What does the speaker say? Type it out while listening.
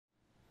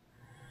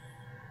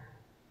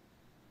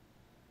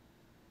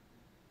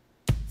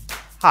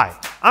Hi,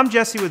 I'm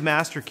Jesse with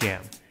Mastercam,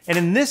 and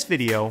in this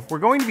video, we're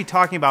going to be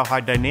talking about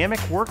how dynamic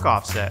work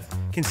offset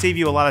can save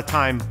you a lot of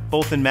time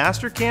both in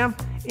Mastercam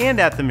and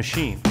at the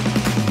machine.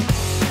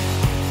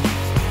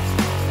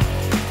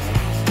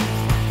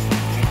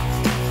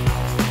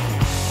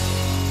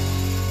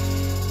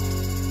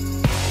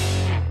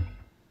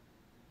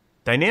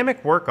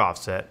 Dynamic Work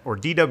Offset, or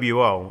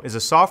DWO, is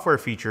a software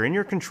feature in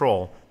your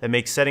control that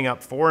makes setting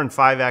up 4 and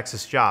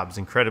 5-axis jobs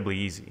incredibly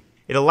easy.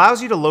 It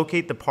allows you to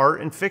locate the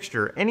part and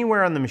fixture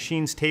anywhere on the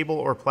machine's table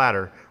or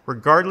platter,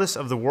 regardless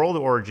of the world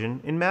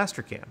origin in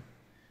Mastercam.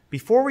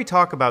 Before we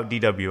talk about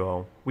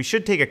DWO, we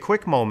should take a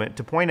quick moment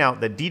to point out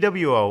that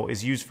DWO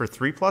is used for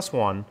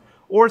 3+1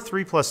 or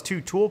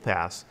 3+2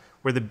 toolpaths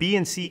where the B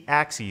and C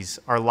axes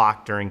are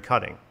locked during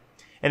cutting.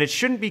 And it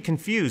shouldn't be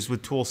confused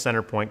with tool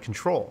center point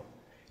control.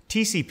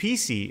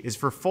 TCPC is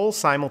for full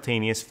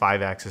simultaneous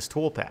 5-axis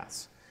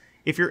toolpaths.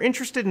 If you're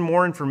interested in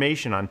more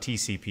information on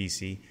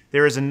TCPC,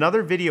 there is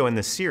another video in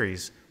this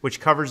series which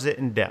covers it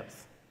in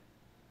depth.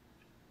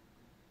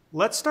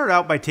 Let's start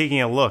out by taking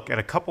a look at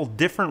a couple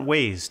different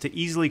ways to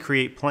easily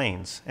create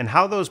planes and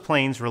how those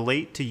planes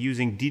relate to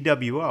using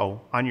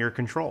DWO on your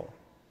control.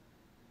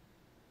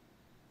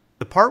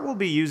 The part we'll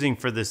be using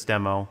for this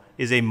demo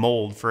is a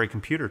mold for a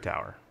computer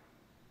tower.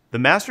 The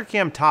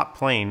Mastercam top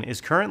plane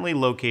is currently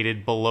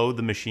located below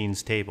the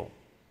machine's table.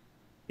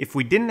 If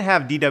we didn't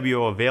have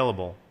DWO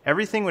available,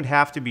 everything would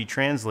have to be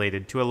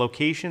translated to a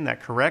location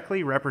that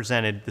correctly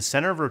represented the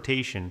center of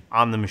rotation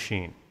on the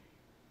machine.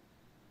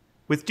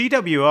 With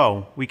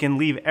DWO, we can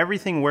leave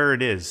everything where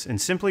it is and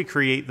simply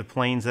create the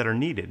planes that are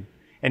needed,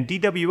 and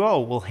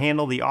DWO will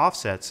handle the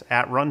offsets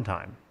at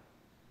runtime.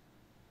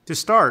 To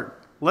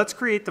start, let's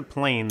create the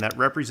plane that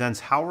represents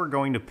how we're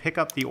going to pick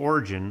up the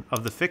origin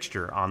of the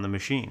fixture on the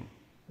machine.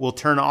 We'll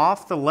turn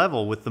off the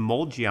level with the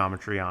mold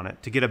geometry on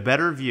it to get a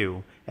better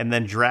view, and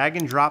then drag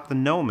and drop the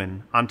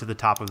gnomon onto the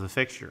top of the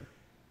fixture.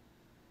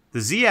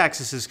 The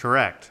z-axis is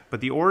correct, but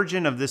the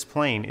origin of this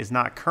plane is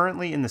not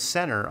currently in the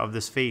center of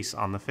this face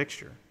on the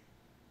fixture.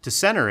 To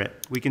center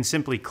it, we can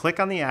simply click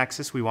on the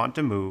axis we want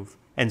to move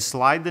and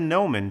slide the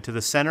gnomon to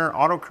the center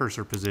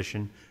autocursor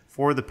position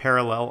for the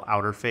parallel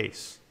outer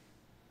face.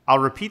 I'll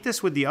repeat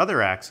this with the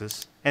other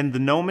axis, and the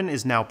gnomon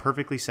is now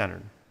perfectly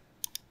centered.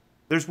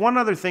 There's one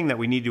other thing that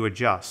we need to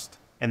adjust,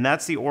 and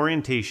that's the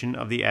orientation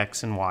of the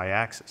X and Y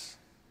axis.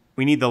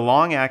 We need the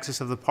long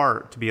axis of the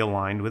part to be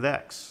aligned with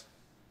X.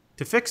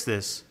 To fix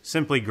this,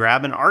 simply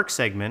grab an arc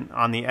segment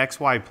on the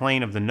XY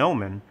plane of the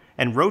gnomon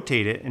and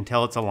rotate it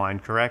until it's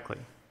aligned correctly.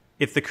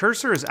 If the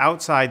cursor is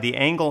outside the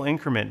angle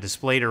increment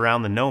displayed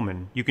around the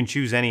gnomon, you can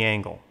choose any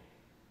angle.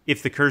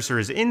 If the cursor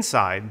is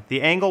inside,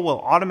 the angle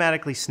will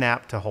automatically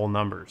snap to whole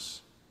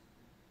numbers.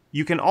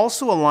 You can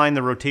also align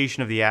the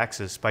rotation of the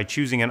axis by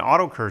choosing an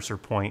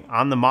autocursor point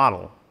on the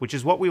model, which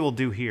is what we will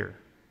do here.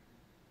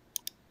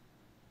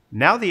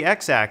 Now the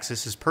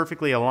x-axis is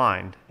perfectly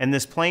aligned, and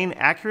this plane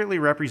accurately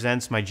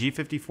represents my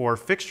G54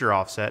 fixture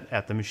offset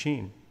at the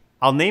machine.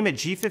 I'll name it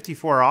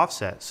G54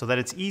 offset so that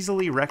it's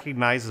easily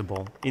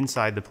recognizable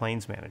inside the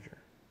Planes Manager.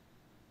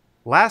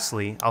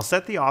 Lastly, I'll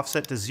set the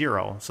offset to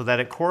 0 so that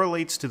it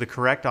correlates to the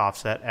correct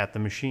offset at the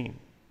machine.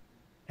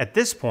 At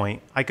this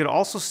point, I could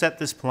also set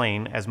this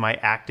plane as my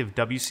active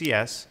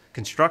WCS,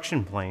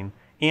 construction plane,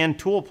 and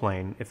tool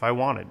plane if I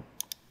wanted.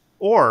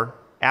 Or,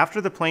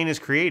 after the plane is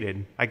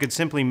created, I could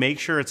simply make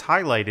sure it's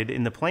highlighted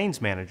in the Planes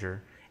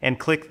Manager and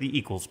click the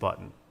equals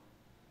button.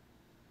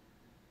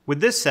 With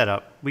this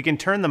setup, we can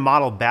turn the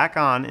model back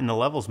on in the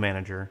Levels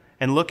Manager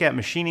and look at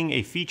machining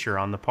a feature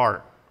on the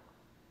part.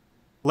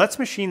 Let's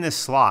machine this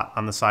slot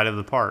on the side of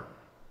the part.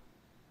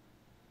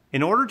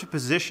 In order to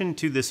position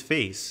to this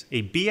face, a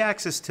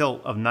B-axis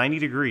tilt of 90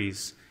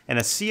 degrees and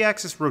a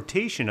C-axis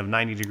rotation of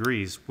 90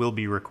 degrees will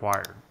be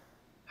required.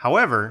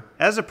 However,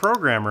 as a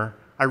programmer,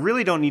 I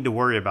really don't need to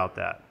worry about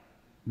that.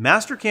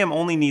 Mastercam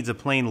only needs a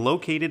plane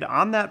located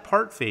on that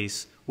part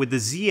face with the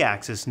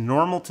Z-axis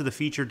normal to the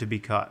feature to be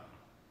cut.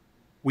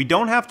 We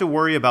don't have to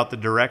worry about the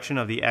direction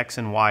of the X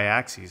and Y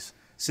axes,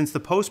 since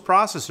the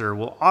post-processor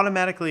will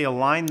automatically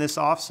align this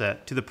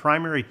offset to the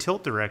primary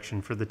tilt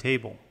direction for the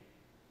table.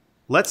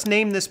 Let's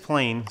name this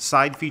plane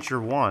Side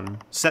Feature 1,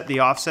 set the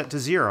offset to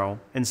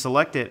 0, and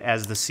select it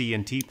as the C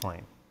and T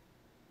plane.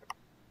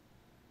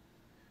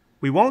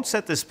 We won't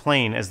set this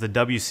plane as the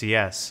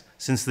WCS,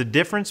 since the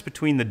difference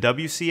between the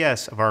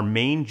WCS of our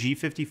main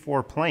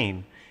G54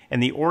 plane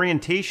and the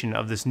orientation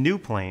of this new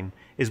plane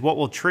is what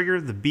will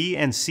trigger the B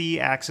and C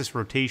axis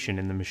rotation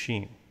in the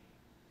machine.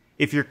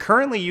 If you're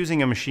currently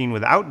using a machine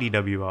without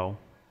DWO,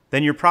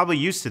 then you're probably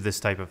used to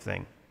this type of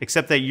thing,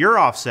 except that your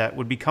offset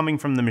would be coming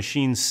from the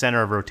machine's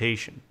center of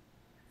rotation.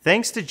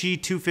 Thanks to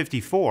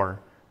G254,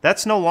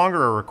 that's no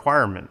longer a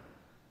requirement.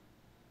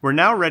 We're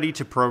now ready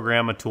to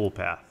program a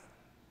toolpath.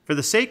 For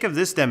the sake of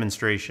this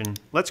demonstration,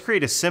 let's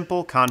create a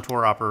simple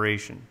contour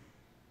operation.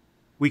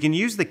 We can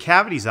use the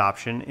cavities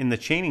option in the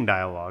chaining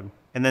dialog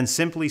and then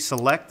simply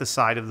select the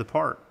side of the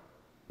part.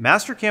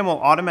 Mastercam will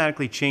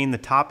automatically chain the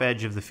top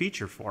edge of the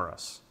feature for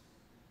us.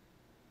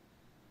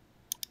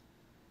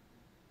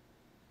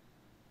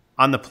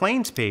 On the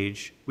planes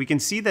page, we can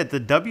see that the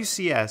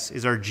WCS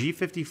is our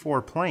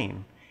G54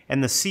 plane,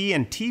 and the C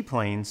and T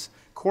planes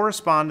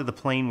correspond to the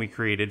plane we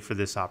created for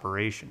this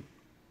operation.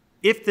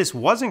 If this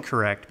wasn't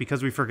correct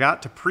because we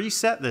forgot to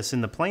preset this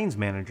in the Planes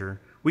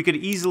Manager, we could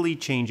easily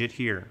change it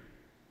here.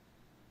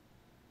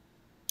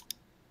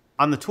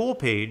 On the tool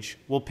page,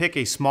 we'll pick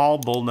a small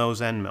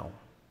bullnose end mill.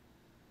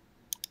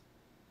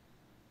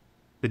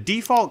 The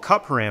default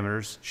cut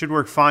parameters should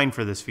work fine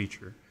for this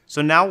feature,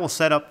 so now we'll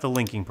set up the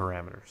linking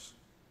parameters.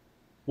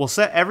 We'll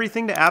set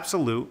everything to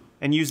absolute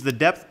and use the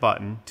depth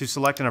button to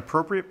select an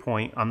appropriate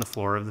point on the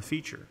floor of the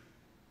feature.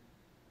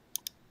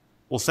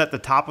 We'll set the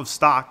top of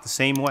stock the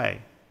same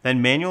way,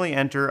 then manually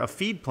enter a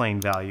feed plane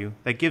value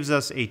that gives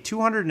us a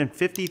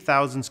 250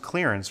 thousandths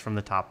clearance from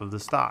the top of the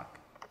stock.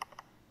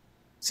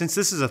 Since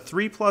this is a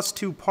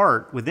 3+2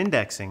 part with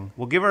indexing,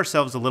 we'll give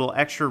ourselves a little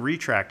extra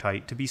retract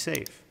height to be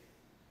safe.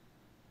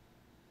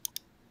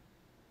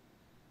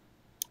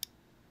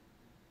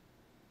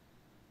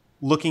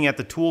 Looking at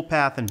the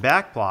toolpath and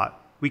backplot,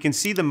 we can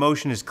see the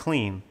motion is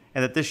clean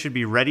and that this should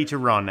be ready to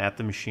run at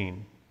the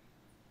machine.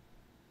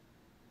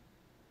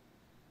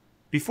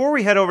 Before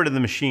we head over to the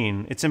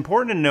machine, it's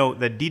important to note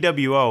that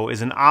DWO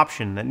is an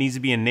option that needs to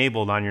be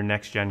enabled on your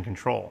next-gen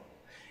control.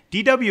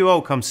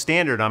 DWO comes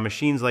standard on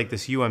machines like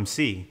this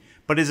UMC,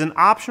 but is an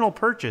optional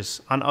purchase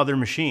on other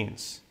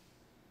machines.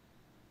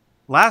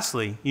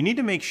 Lastly, you need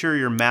to make sure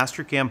your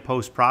Mastercam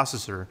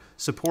post-processor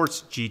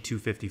supports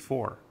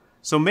G254.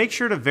 So make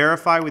sure to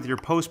verify with your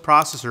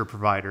post-processor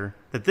provider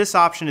that this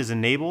option is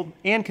enabled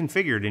and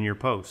configured in your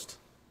post.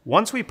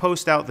 Once we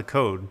post out the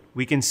code,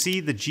 we can see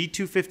the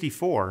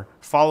G254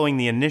 following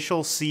the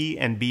initial C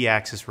and B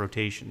axis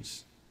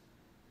rotations.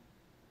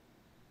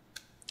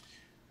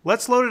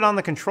 Let's load it on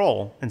the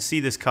control and see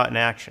this cut in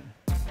action.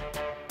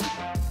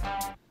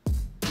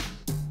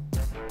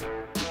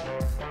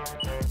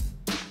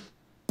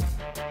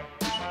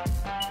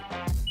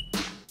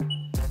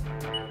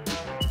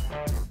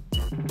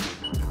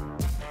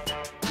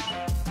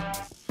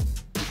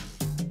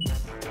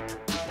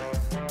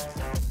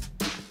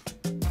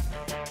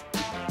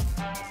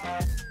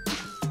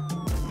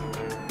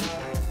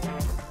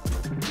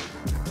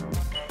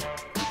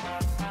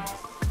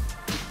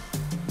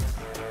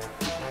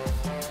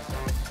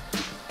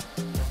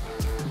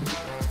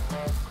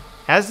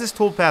 As this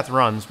toolpath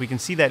runs, we can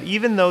see that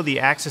even though the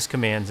axis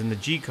commands in the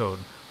G-code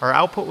are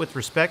output with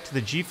respect to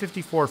the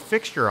G54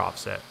 fixture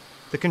offset,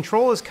 the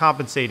control is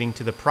compensating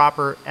to the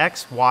proper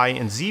X, Y,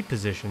 and Z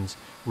positions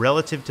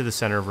relative to the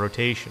center of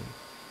rotation.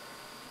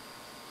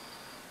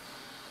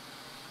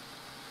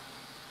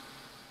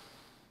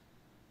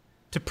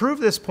 To prove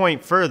this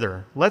point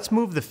further, let's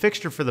move the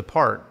fixture for the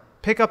part,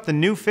 pick up the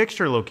new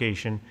fixture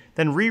location,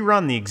 then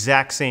rerun the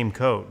exact same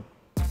code.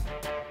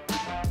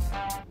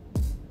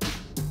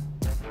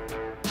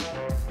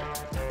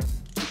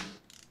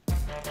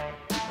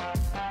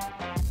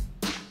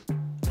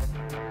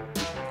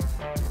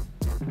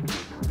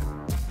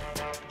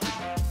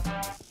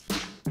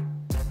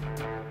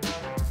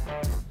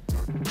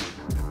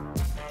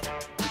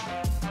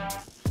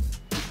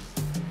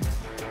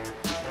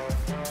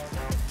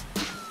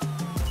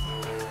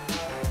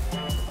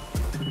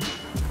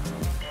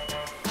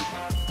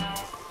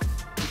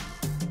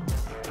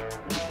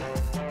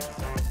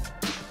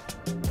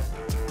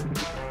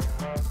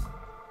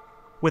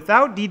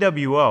 Without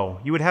DWO,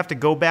 you would have to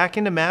go back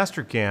into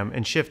Mastercam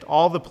and shift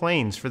all the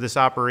planes for this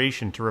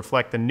operation to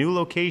reflect the new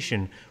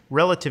location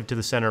relative to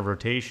the center of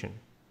rotation.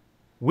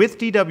 With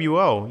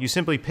DWO, you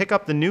simply pick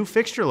up the new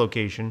fixture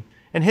location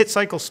and hit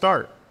cycle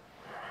start.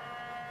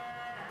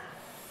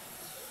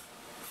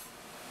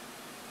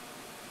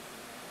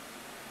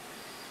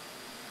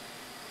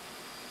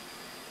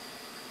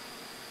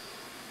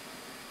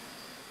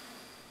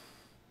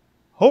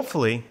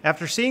 Hopefully,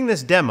 after seeing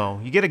this demo,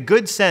 you get a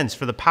good sense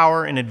for the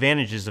power and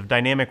advantages of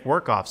dynamic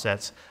work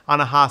offsets on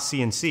a Haas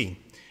CNC,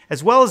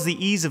 as well as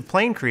the ease of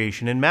plane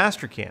creation in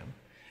Mastercam.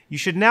 You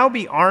should now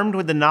be armed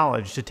with the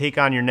knowledge to take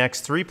on your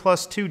next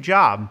 3+2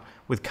 job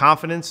with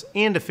confidence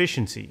and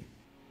efficiency.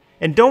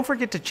 And don't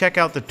forget to check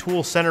out the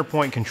tool center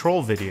point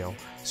control video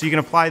so you can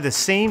apply the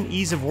same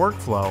ease of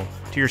workflow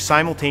to your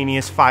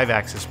simultaneous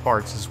 5-axis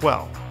parts as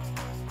well.